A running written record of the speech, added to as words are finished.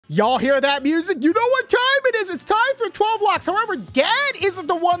Y'all hear that music? You know what time it is. It's time for 12 locks. However, Dad isn't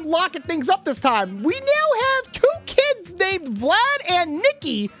the one locking things up this time. We now have 2 kids named Vlad and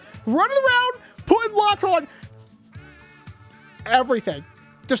Nikki running around putting locks on everything.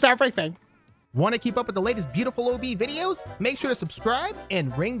 Just everything. Want to keep up with the latest beautiful OB videos? Make sure to subscribe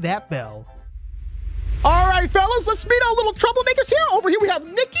and ring that bell. All right, fellas, let's meet our little troublemakers here. Over here we have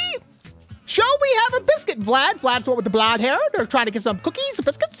Nikki. Shall we have a biscuit, Vlad? Vlad's the one with the blonde hair. They're trying to get some cookies,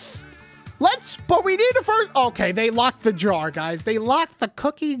 biscuits. But we need to first. Okay, they locked the jar, guys. They locked the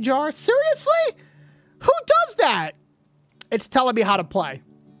cookie jar. Seriously? Who does that? It's telling me how to play.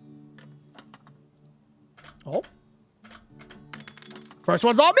 Oh. First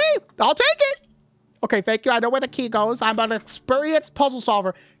one's on me. I'll take it. Okay, thank you. I know where the key goes. I'm an experienced puzzle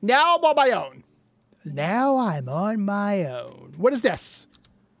solver. Now I'm on my own. Now I'm on my own. What is this?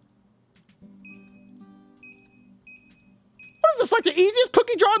 What is this, like the easiest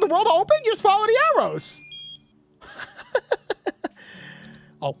cookie jar in the world to open? You just follow the arrows.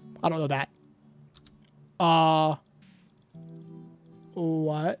 Oh, I don't know that.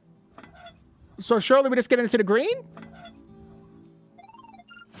 What? So surely we just get into the green?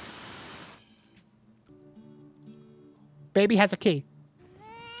 Baby has a key.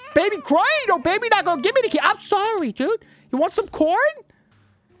 Baby crying? No, baby not gonna give me the key. I'm sorry, dude. You want some corn?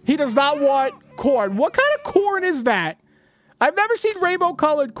 He does not want corn. What kind of corn is that? I've never seen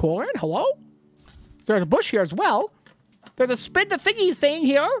rainbow-colored corn. Hello? There's a bush here as well. There's a spin the thingy thing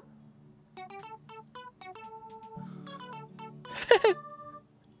here.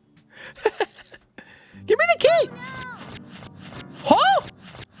 Give me the key. Huh?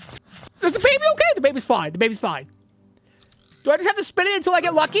 Is the baby okay? The baby's fine. The baby's fine. Do I just have to spin it until I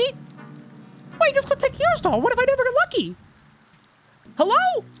get lucky? Wait, this could take years though. What if I never get lucky?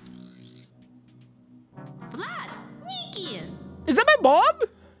 Hello? Vlad, Nikki. Is that my mom?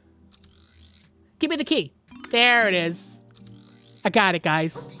 Give me the key. There it is. I got it,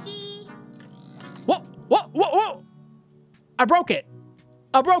 guys. Whoa. I broke it.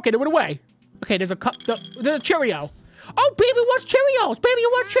 It went away. Okay, there's a cup. There's a Cheerio. Oh, baby wants Cheerios. Baby, you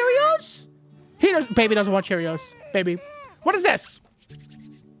want Cheerios? Baby doesn't want Cheerios. Baby. What is this?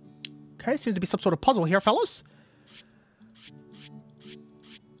 Okay, seems to be some sort of puzzle here, fellas.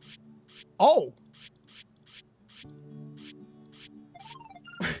 Oh.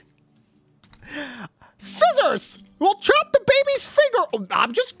 Scissors! We'll chop the baby's finger. Oh,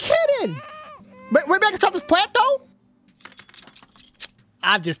 I'm just kidding. Maybe I can chop this plant, though?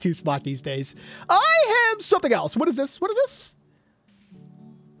 I'm just too smart these days. I have something else. What is this? What is this?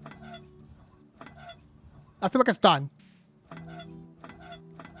 I feel like it's done.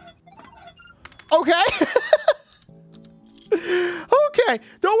 Okay. Okay.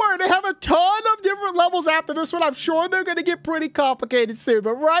 Don't worry. They have a ton of different levels after this one. I'm sure they're going to get pretty complicated soon.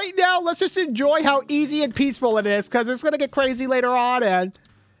 But right now, let's just enjoy how easy and peaceful it is, because it's going to get crazy later on. And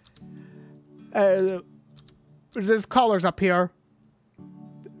there's colors up here.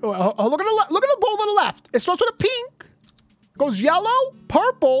 Oh, look at the bowl to the left. It starts with a pink. Goes yellow,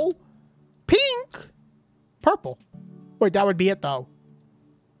 purple, pink, purple. Wait, that would be it, though.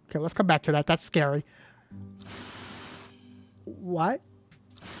 Okay, let's come back to that. That's scary. What?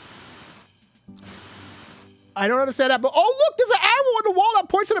 I don't understand that, but oh, look, there's an arrow on the wall that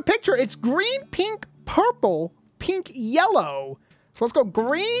points to the picture. It's green, pink, purple, pink, yellow. So let's go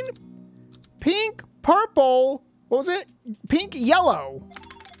green, pink, purple. What was it? Pink, yellow.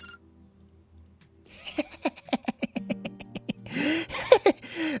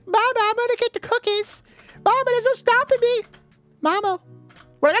 Mama, I'm gonna get the cookies. Mama, there's no stopping me. Mama.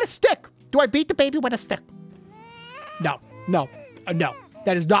 Well, I got a stick. Do I beat the baby with a stick? No. No. No.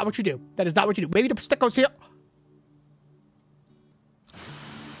 That is not what you do. That is not what you do. Maybe the stick goes here.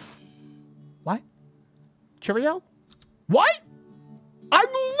 What? Cheerio? What? I'm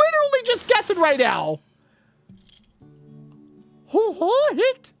literally just guessing right now.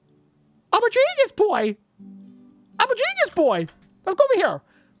 What? I'm a genius boy. I'm a genius boy. Let's go over here.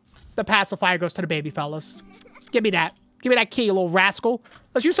 The pacifier goes to the baby, fellas. Give me that. Give me that key, you little rascal.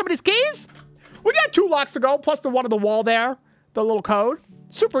 Let's use some of these keys. We got 2 locks to go, plus the one on the wall there. The little code.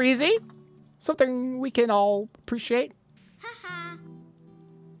 Super easy. Something we can all appreciate. Ha-ha.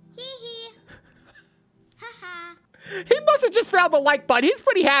 Hee-hee. Ha-ha. He must have just found the like button. He's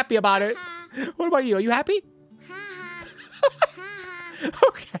pretty happy about it. What about you? Are you happy?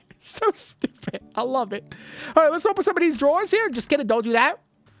 Okay. So stupid. I love it. All right, let's open some of these drawers here. Just kidding. Don't do that.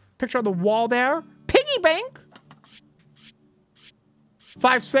 Picture on the wall there. Piggy bank.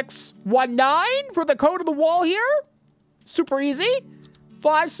 5619 for the code of the wall here. Super easy.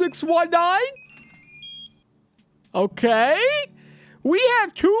 5619. Okay. We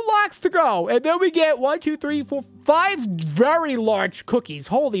have 2 locks to go. And then we get 1, 2, 3, 4, 5 very large cookies.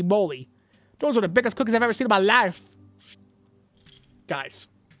 Holy moly. Those are the biggest cookies I've ever seen in my life. Guys.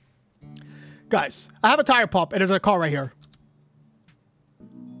 Guys, I have a tire pump and there's a car right here.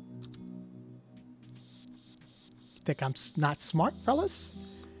 Think I'm not smart, fellas?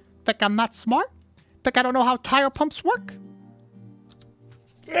 Think I'm not smart? Think I don't know how tire pumps work?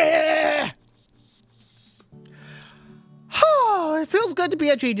 Yeah! Oh, it feels good to be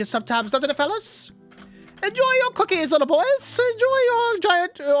a genius sometimes, doesn't it, fellas? Enjoy your cookies, little boys. Enjoy your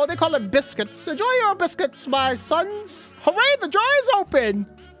giant, oh, they call them biscuits. Enjoy your biscuits, my sons. Hooray, the jar is open.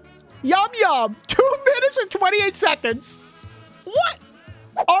 Yum, yum. 2 minutes and 28 seconds. What?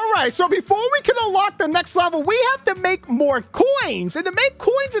 All right, so before we can unlock the next level, we have to make more coins. And to make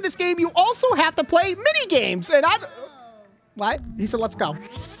coins in this game, you also have to play mini games. And what? He said, let's go.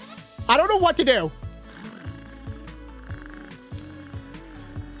 I don't know what to do.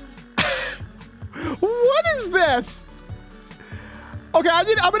 What is this? Okay, I'm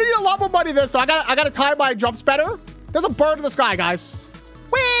gonna need a lot more money this, so I gotta time my jumps better. There's a bird in the sky, guys.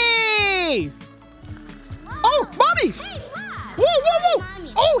 Whee! Oh, mommy! Whoa, whoa, whoa!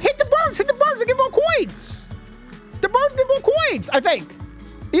 Oh, hit the birds and get more coins. The birds get more coins, I think.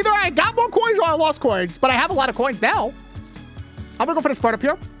 Either I got more coins or I lost coins, but I have a lot of coins now. I'm gonna go for this bird up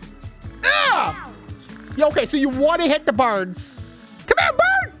here. Ah! Yeah, okay, so you want to hit the birds. Come here,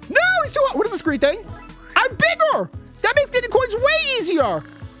 bird! No, he's too hot. What is this green thing? I'm bigger! That makes getting coins way easier.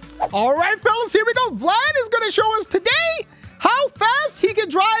 All right, fellas, here we go. Vlad is gonna show us today how fast he can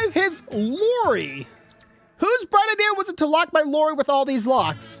drive his lorry. Whose bright idea was it to lock my lorry with all these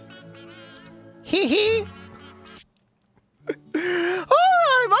locks? Hee hee. All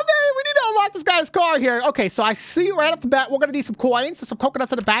right, my man, we need to unlock this guy's car here. Okay, so I see right off the bat, we're gonna need some coins. There's some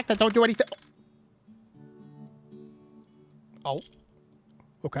coconuts in the back that don't do anything. Oh,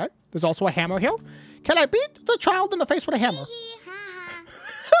 okay. There's also a hammer here. Can I beat the child in the face with a hammer?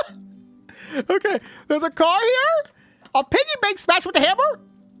 Okay, there's a car here. A piggy bank smash with the hammer?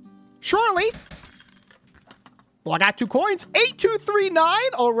 Surely. Well, I got 2 coins.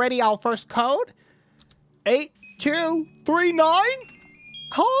 8239. Already our first code. 8239.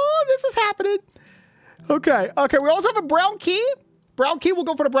 Oh, this is happening. Okay. Okay, we also have a brown key. Brown key will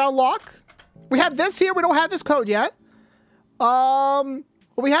go for the brown lock. We have this here. We don't have this code yet. Well,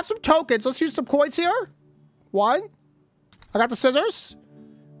 we have some tokens. Let's use some coins here. 1. I got the scissors.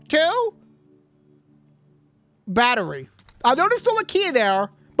 2. Battery. I know there's still a key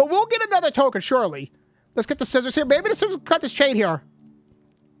there, but we'll get another token, surely. Let's get the scissors here. Maybe the scissors cut this chain here.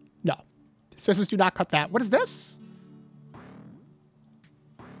 No. The scissors do not cut that. What is this?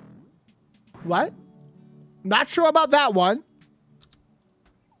 What? Not sure about that one.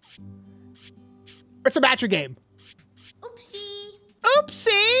 It's a matching game. Oopsie.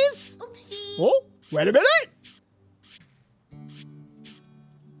 Oopsies! Oopsie. Oh, wait a minute.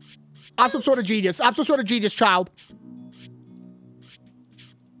 I'm some sort of genius. I'm some sort of genius child.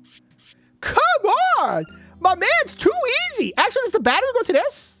 Come on! My man's too easy. Actually, does the battery go to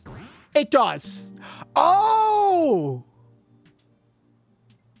this? It does. Oh!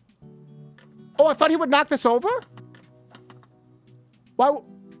 Oh, I thought he would knock this over? Why?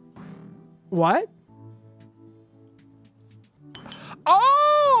 What?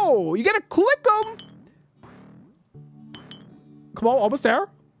 Oh! You gotta click them. Come on, almost there.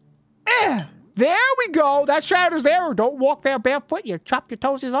 There we go. That shatter's there. Don't walk there barefoot. You chop your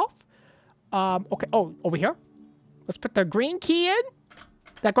toesies off. Okay. Oh, over here. Let's put the green key in.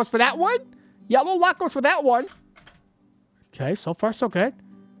 That goes for that one. Yellow lock goes for that one. Okay, so far so good.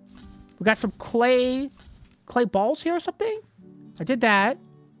 We got some clay balls here or something. I did that.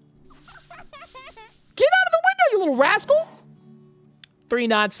 Get out of the window, you little rascal.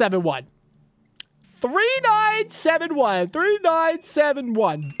 3971. 3971.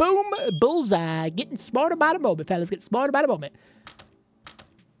 3971. Boom, bullseye. Getting smarter by the moment, fellas. Getting smarter by the moment.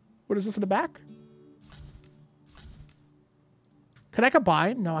 What is this in the back? Can I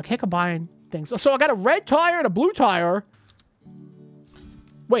combine? No, I can't combine things. So I got a red tire and a blue tire.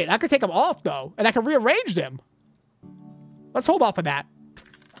 Wait, I could take them off, though. And I can rearrange them. Let's hold off on that.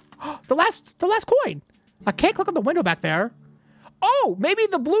 The last coin. I can't click on the window back there. Oh, maybe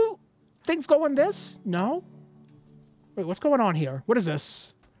the blue things go in this? No? Wait, what's going on here? What is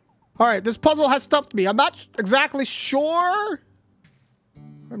this? All right, this puzzle has stumped me. I'm not exactly sure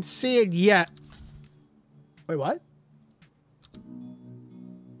I'm seeing yet. Wait, what?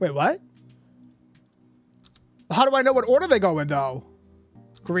 Wait, what? How do I know what order they go in, though?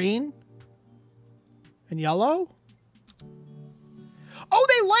 Green and yellow? Oh,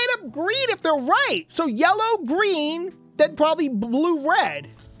 they light up green if they're right. So yellow, green, then probably blue, red.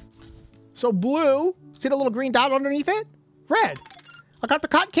 So blue, see the little green dot underneath it? Red. I got the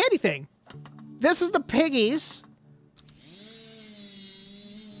cotton candy thing. This is the piggies.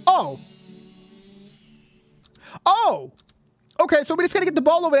 Oh. Oh. Okay, so we just gotta get the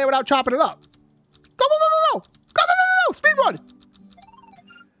ball over there without chopping it up. Go, go, go, go, go. Go, go, go, go, go. Speed run.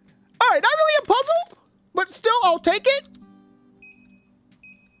 All right, not really a puzzle, but still, I'll take it.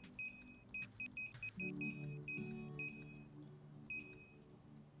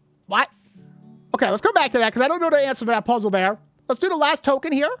 What? Okay, let's go back to that because I don't know the answer to that puzzle there. Let's do the last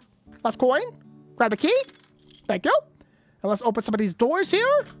token here. Last coin. Grab the key. Thank you. And let's open some of these doors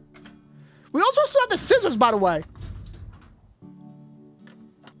here. We also still have the scissors, by the way.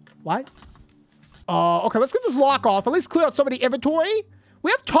 What? Okay, let's get this lock off. At least clear out some of the inventory.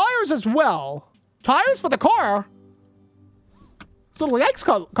 We have tires as well. Tires for the car. It's a little yikes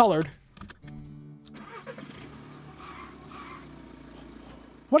colored.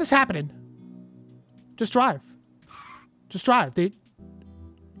 What is happening? Just drive. Just drive, dude.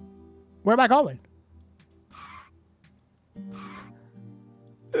 Where am I going?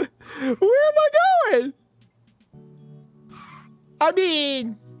 Where am I going? I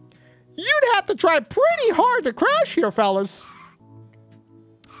mean, you'd have to try pretty hard to crash here, fellas.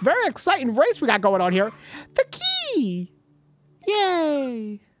 Very exciting race we got going on here. The key!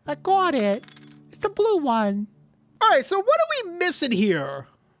 Yay! I got it. It's the blue one. All right, so what are we missing here?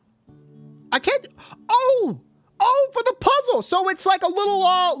 I can't... Oh! Oh, for the puzzle. So it's like a little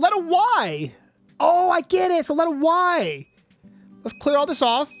letter Y. Oh, I get it. It's a letter Y. Let's clear all this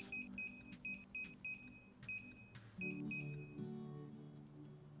off.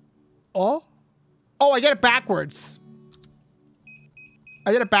 Oh? Oh, I get it backwards.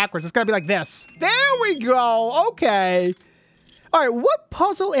 I did it backwards. It's going to be like this. There we go. Okay. All right, what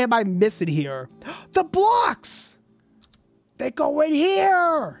puzzle am I missing here? The blocks. They go in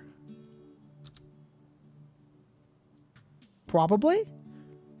here. Probably.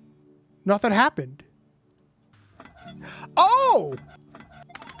 Nothing happened. Oh!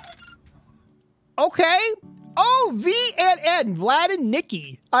 Okay. Oh, V and N. Vlad and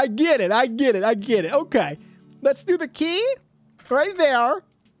Nikki. I get it. I get it. I get it. Okay. Let's do the key. Right there.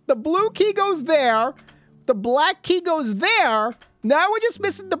 The blue key goes there. The black key goes there. Now we're just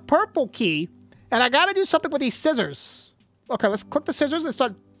missing the purple key. And I gotta do something with these scissors. Okay, let's click the scissors and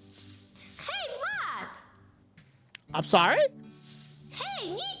start. Hey, Vlad! I'm sorry?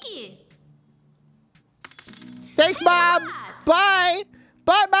 Hey, Nikki! Thanks, Hey, Mom! Vlad! Bye!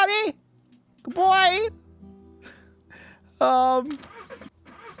 Bye, Mommy! Good boy!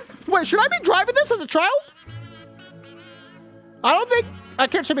 Wait, should I be driving this as a child? I don't think I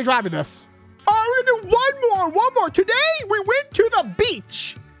should be driving this. All right, we're gonna do one more. Today, we went to the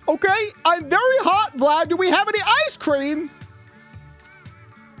beach. Okay, I'm very hot, Vlad. Do we have any ice cream?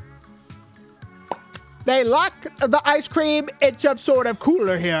 They lock the ice cream in some sort of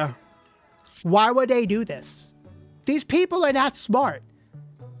cooler here. Why would they do this? These people are not smart.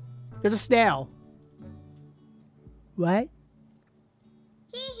 There's a snail. What?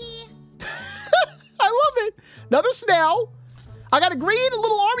 Hee hee. I love it. Another snail. I got a green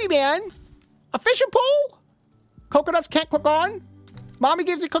little army man. A fishing pole. Coconuts can't click on. Mommy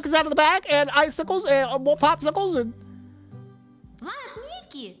gives me cookies out of the bag and icicles and more popsicles and... Vlad,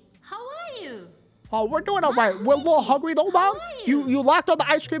 Nikki, how are you? Oh, we're doing all right. We're a little hungry though, Mom. How are You locked all the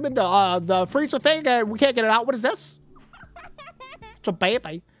ice cream in the freezer thing and we can't get it out. What is this? It's a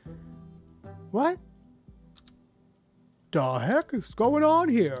baby. What? The heck is going on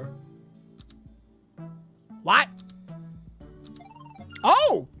here? What?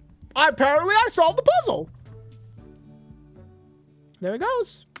 Oh! Apparently I solved the puzzle. There he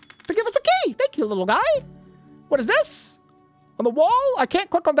goes. To give us a key. Thank you, little guy. What is this? On the wall? I can't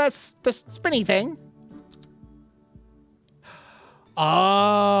click on this spinny thing.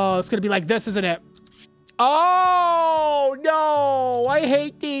 Oh, it's gonna be like this, isn't it? Oh, no. I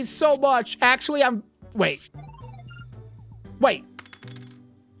hate these so much. Actually, wait.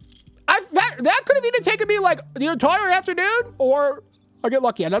 That could have either taken me like the entire afternoon or I get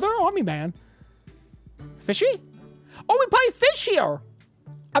lucky. Another army man. Fishy? Oh, we play fish here.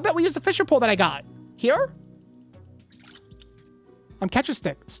 I bet we used the fisher pole that I got. Here? I'm catching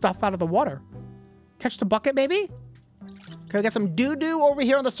stuff out of the water. Catch the bucket, maybe? Can we get some doo-doo over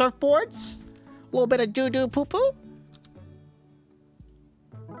here on the surfboards? A little bit of doo-doo poo-poo?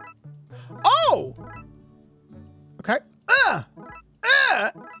 Oh! Okay.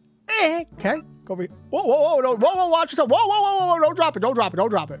 Okay. Go over here. Whoa, watch yourself. Whoa, don't drop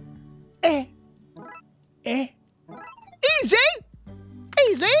it.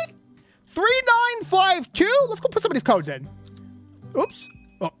 Easy. 3952. Let's go put some of these codes in. Oops.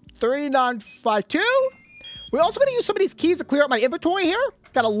 Oh, 3952. We're also going to use some of these keys to clear up my inventory here.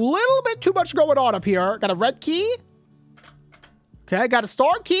 Got a little bit too much going on up here. Got a red key. Okay, got a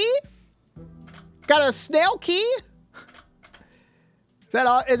star key. Got a snail key. Is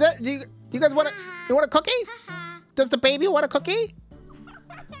that is it? Do you guys want a cookie? Does the baby want a cookie?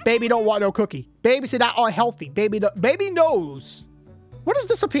 Baby don't want no cookie. Baby's not unhealthy. Baby knows. What does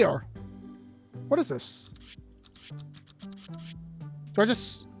this appear? What is this? Do I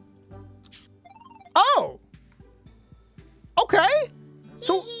just... Oh! Okay.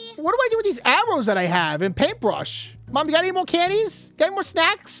 So, what do I do with these arrows that I have and paintbrush? Mom, you got any more candies? Got any more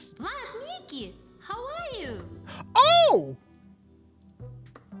snacks? What, Nikki? How are you? Oh!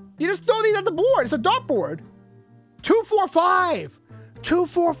 You just throw these at the board. It's a dartboard. 245.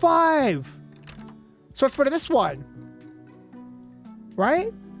 245. So it's for this one.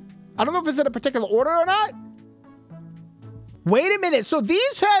 Right? I don't know if it's in a particular order or not. Wait a minute. So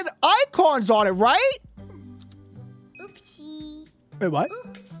these had icons on it, right? Oopsie. Wait, what?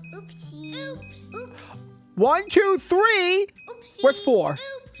 Oops. Oopsie. Oops. Oops. 1, 2, 3. Oopsie. Where's 4?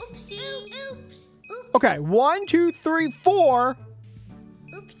 Oopsie. Oops. Oops. Okay. 1, 2, 3, 4.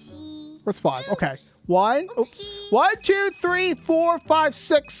 Oopsie. Where's 5? Okay. 1, oops. Oopsie. 1, 2, 3, 4, 5,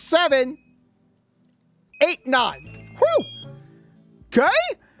 6, 7, 8, 9. Whew. Okay.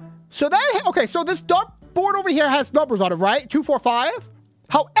 So that, okay. So this dartboard over here has numbers on it, right? 2, 4, 5.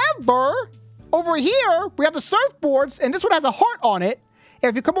 However, over here, we have the surfboards, and this one has a heart on it. And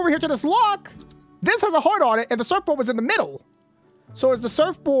if you come over here to this lock, this has a heart on it, and the surfboard was in the middle. So is the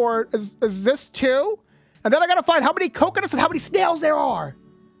surfboard, is this 2? And then I gotta find how many coconuts and how many snails there are.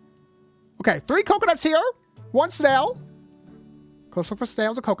 Okay, 3 coconuts here, 1 snail. Go look for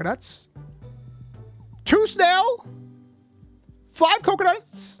snails and coconuts. 2 snail, 5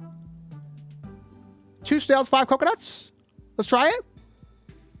 coconuts. 2 snails, 5 coconuts. Let's try it.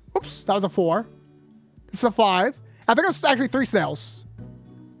 Oops, that was a 4. This is a 5. I think it's actually 3 snails.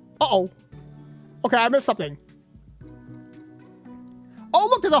 Uh-oh. Okay, I missed something. Oh,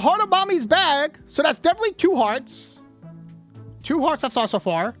 look, there's a heart in Mommy's bag. So that's definitely 2 hearts. 2 hearts I saw so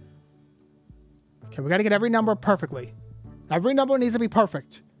far. Okay, we got to get every number perfectly. Every number needs to be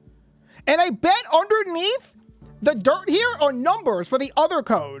perfect. And I bet underneath the dirt here are numbers for the other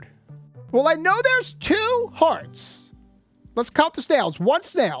code. Well, I know there's 2 hearts. Let's count the snails. 1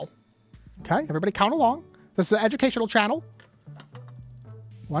 snail. Okay, everybody count along. This is an educational channel.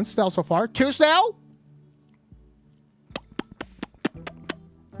 1 snail so far. 2 snail.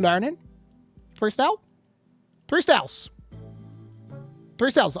 Learning. 3 snail. 3 snails. 3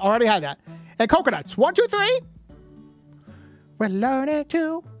 snails. Already had that. And coconuts. 1, 2, 3. We're learning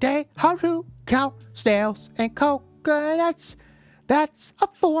today how to count snails and coconuts. That's a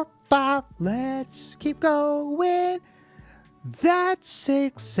 4, 5. Let's keep going. That's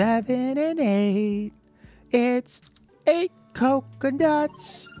 6, 7, and 8. It's 8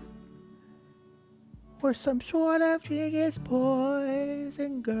 coconuts. We're some sort of genius boys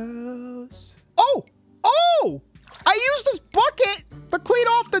and girls. Oh! Oh! I used this bucket to clean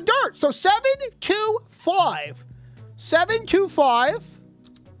off the dirt. So 7, 2, 5. 7, 2, 5.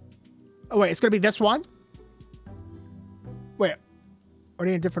 Oh, wait, it's going to be this one? Wait. Are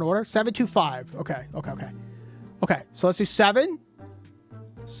they in different order? 7, 2, 5. Okay, okay, okay. Okay, so let's do 7.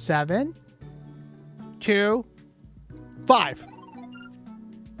 7, 2, 5.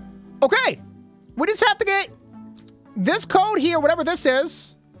 Okay. We just have to get this code here, whatever this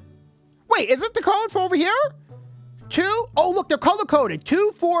is. Wait, is it the code for over here? 2. Oh, look, they're color coded.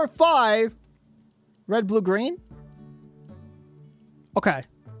 2, 4, 5. Red, blue, green. Okay.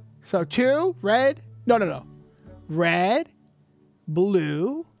 So 2, red. No, no, no. Red,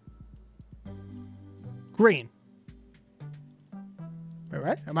 blue, green. Wait,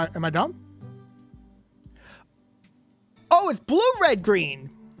 right? Am I dumb? Oh, it's blue, red, green.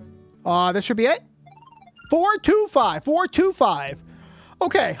 This should be it. 4, 2, 5. 4, 2, 5.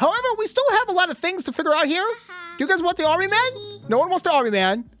 Okay. However, we still have a lot of things to figure out here. Do you guys want the army man? No one wants the army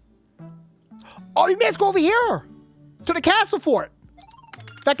man. Army man's go over here to the castle fort.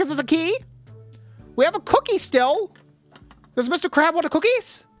 That gives us a key. We have a cookie still. Does Mr. Crab want the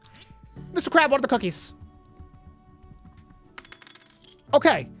cookies? Mr. Crab wanted the cookies.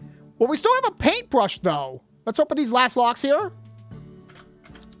 Okay. Well, we still have a paintbrush, though. Let's open these last locks here.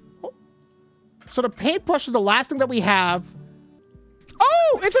 So the paintbrush is the last thing that we have.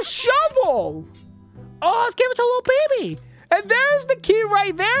 Oh, it's a shovel. Oh, let's give it to a little baby. And there's the key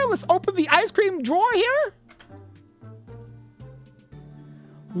right there. Let's open the ice cream drawer here.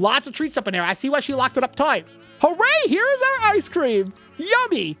 Lots of treats up in there. I see why she locked it up tight. Hooray, here's our ice cream.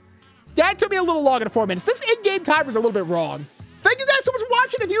 Yummy. That took me a little longer than 4 minutes. This in-game timer is a little bit wrong. Thank you guys so much for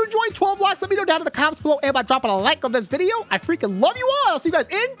watching. If you enjoyed 12 blocks, let me know down in the comments below and by dropping a like on this video. I freaking love you all. I'll see you guys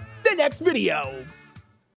in the next video.